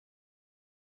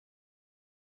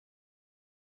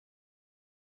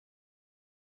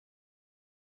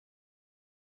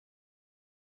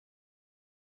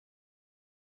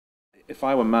if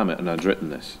I were Mamet and I'd written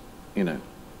this, you know,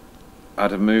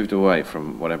 I'd have moved away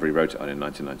from whatever he wrote it on in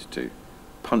 1992,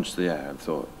 punched the air and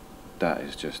thought, that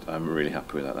is just, I'm really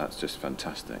happy with that, that's just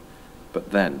fantastic.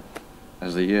 But then,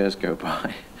 as the years go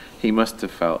by, he must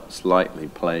have felt slightly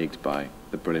plagued by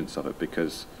the brilliance of it,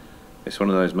 because it's one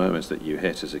of those moments that you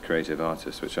hit as a creative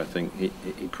artist, which I think he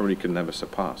probably could never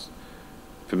surpass.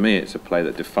 For me, it's a play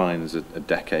that defines a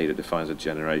decade, it defines a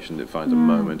generation, it defines a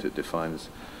moment, it defines...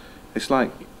 It's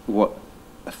like what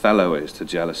Othello is to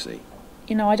jealousy.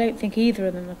 You know, I don't think either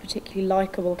of them are particularly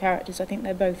likeable characters. I think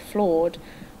they're both flawed,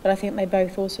 but I think they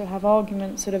both also have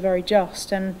arguments that are very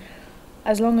just, and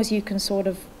as long as you can sort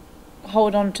of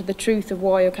hold on to the truth of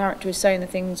why your character is saying the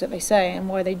things that they say and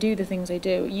why they do the things they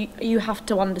do, you have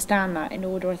to understand that in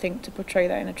order, I think, to portray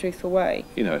that in a truthful way.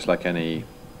 You know, it's like any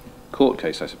court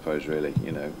case, I suppose, really.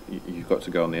 You know, you've got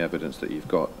to go on the evidence that you've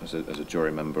got as a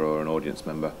jury member or an audience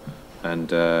member, and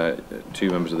two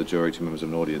members of the jury, two members of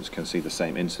an audience can see the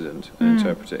same incident and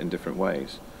interpret it in different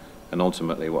ways. And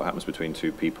ultimately what happens between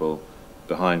two people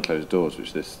behind closed doors,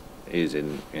 which this is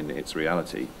in its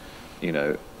reality, you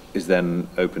know, is then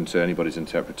open to anybody's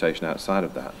interpretation outside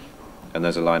of that. And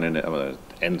there's a line in it, well, there's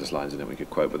endless lines in it we could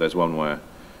quote, but there's one where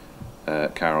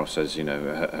Carol says, you know,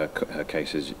 her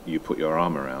case is, you put your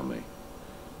arm around me.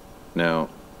 Now,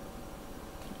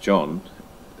 John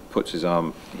puts his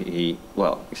arm,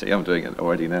 well, you see, I'm doing it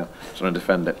already now, trying to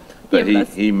defend it, but yeah,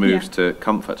 he moves to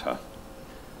comfort her.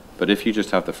 But if you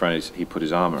just have the phrase, he put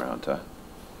his arm around her,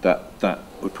 that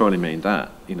would probably mean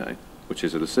that, you know, which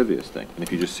is a lascivious thing. And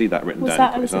if you just see that written down,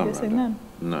 he put his arm around her.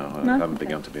 No, I haven't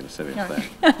begun to be lascivious there.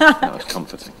 No, it's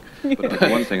comforting. But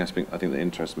one thing I think that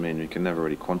interests me, and you can never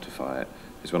really quantify it,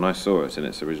 is when I saw it in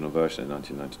its original version in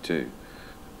 1992,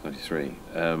 93,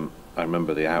 I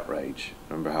remember the outrage,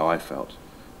 I remember how I felt.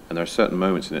 And there are certain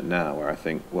moments in it now where I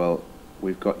think, well,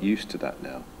 we've got used to that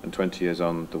now. And 20 years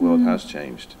on, the world has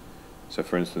changed. So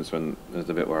for instance, when there's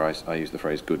the bit where I use the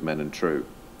phrase good men and true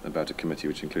about a committee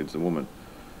which includes a woman,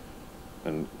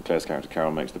 and Claire's character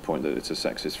Carol makes the point that it's a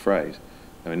sexist phrase.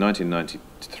 Now in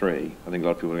 1993, I think a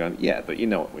lot of people are going, yeah, but you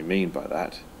know what we mean by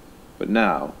that. But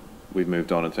now, we've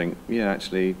moved on and think, yeah,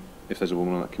 actually, if there's a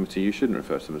woman on that committee, you shouldn't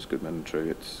refer to them as good men and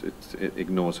true. It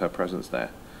ignores her presence there.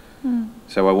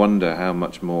 So I wonder how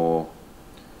much more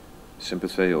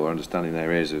sympathy or understanding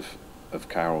there is of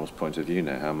Carol's point of view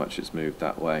now, how much it's moved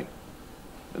that way.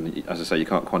 And as I say, you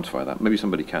can't quantify that. Maybe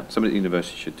somebody can. Somebody at the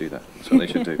university should do that. That's what they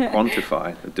should do.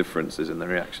 Quantify the differences in the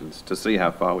reactions to see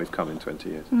how far we've come in 20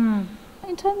 years.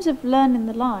 In terms of learning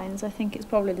the lines, I think it's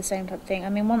probably the same type of thing. I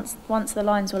mean, once the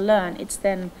lines were learned, it's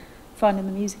then finding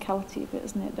the musicality of it,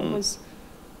 isn't it?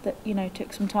 That you know,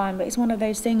 took some time. But it's one of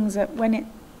those things that when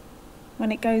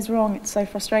it goes wrong, it's so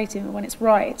frustrating. But when it's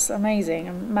right, it's amazing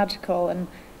and magical,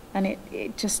 and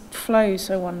it just flows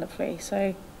so wonderfully.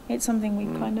 So it's something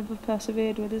we kind of have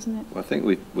persevered with, isn't it? Well, I think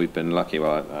we've been lucky.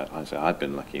 Well, I say I've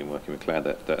been lucky in working with Claire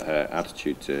that her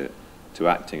attitude to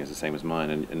acting is the same as mine.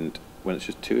 And when it's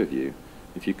just two of you,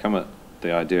 if you come at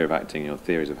the idea of acting, your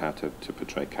theories of how to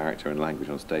portray character and language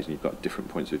on stage, and you've got different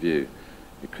points of view,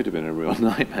 it could have been a real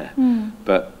nightmare.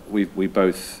 But we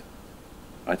both,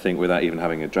 I think, without even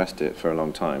having addressed it for a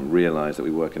long time, realised that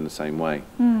we work in the same way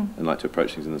and like to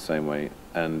approach things in the same way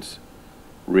and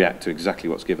react to exactly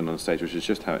what's given on stage, which is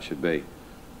just how it should be.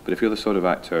 But if you're the sort of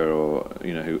actor, or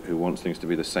you know, who wants things to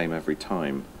be the same every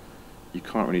time, you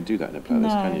can't really do that in a play,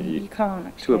 can you? You can't,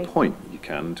 actually. To a point you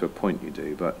can, to a point you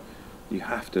do, but you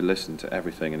have to listen to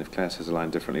everything. And if Claire says a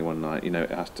line differently one night, you know,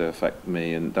 it has to affect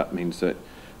me, and that means that,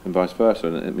 and vice versa,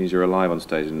 and it means you're alive on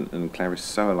stage, and Claire is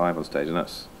so alive on stage, and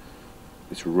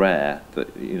it's rare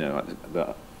that, you know,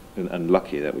 and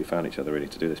lucky that we found each other really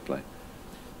to do this play.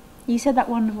 You said that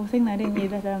wonderful thing though, didn't you?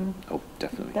 That oh,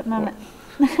 definitely. That Mamet.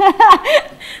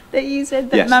 That you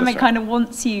said that yes, Mamet right. kind of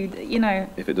wants you, you know.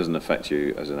 If it doesn't affect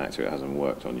you as an actor, it hasn't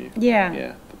worked on you. Yeah.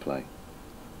 Yeah, the play.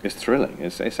 It's thrilling.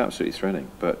 It's absolutely thrilling,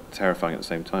 but terrifying at the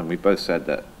same time. We both said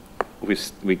that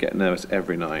we get nervous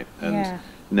every night and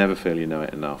never feel you know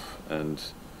it enough, and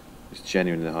it's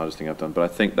genuinely the hardest thing I've done. But I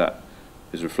think that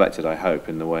is reflected, I hope,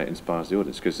 in the way it inspires the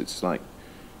audience, because it's like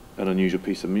an unusual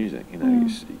piece of music. You know,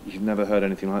 you've never heard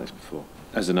anything like this before.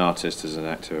 As an artist, as an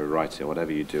actor, a writer,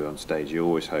 whatever you do on stage, you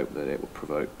always hope that it will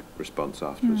provoke response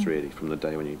afterwards, really, from the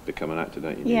day when you become an actor,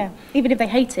 don't you? Yeah, even if they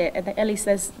hate it, at least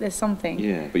there's something.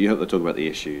 Yeah, but you hope they'll talk about the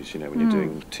issues, you know, when you're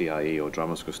doing TIE or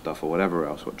drama school stuff or whatever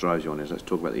else, what drives you on is let's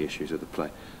talk about the issues of the play.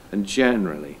 And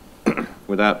generally,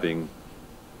 without being,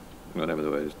 whatever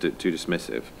the word is, too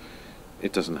dismissive,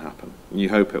 it doesn't happen. You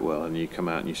hope it will, and you come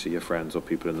out and you see your friends or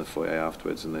people in the foyer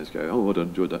afterwards, and they just go, oh, well done,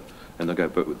 enjoyed that. And they'll go,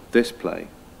 but with this play,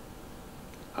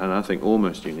 and I think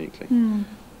almost uniquely,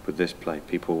 with with this play,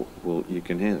 people will, you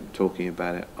can hear them talking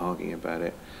about it, arguing about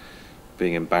it,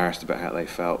 being embarrassed about how they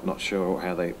felt, not sure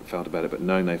how they felt about it, but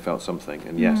knowing they felt something.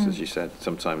 And yes, as you said,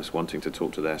 sometimes wanting to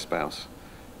talk to their spouse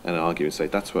and argue and say,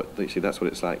 that's what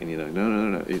it's like, and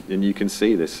no, and you can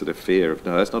see this sort of fear of,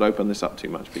 no, let's not open this up too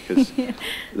much, because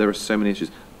there are so many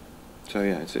issues. So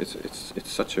yeah,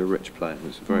 it's such a rich play, and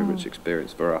it's a very rich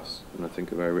experience for us, and I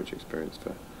think a very rich experience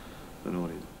for an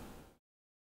audience.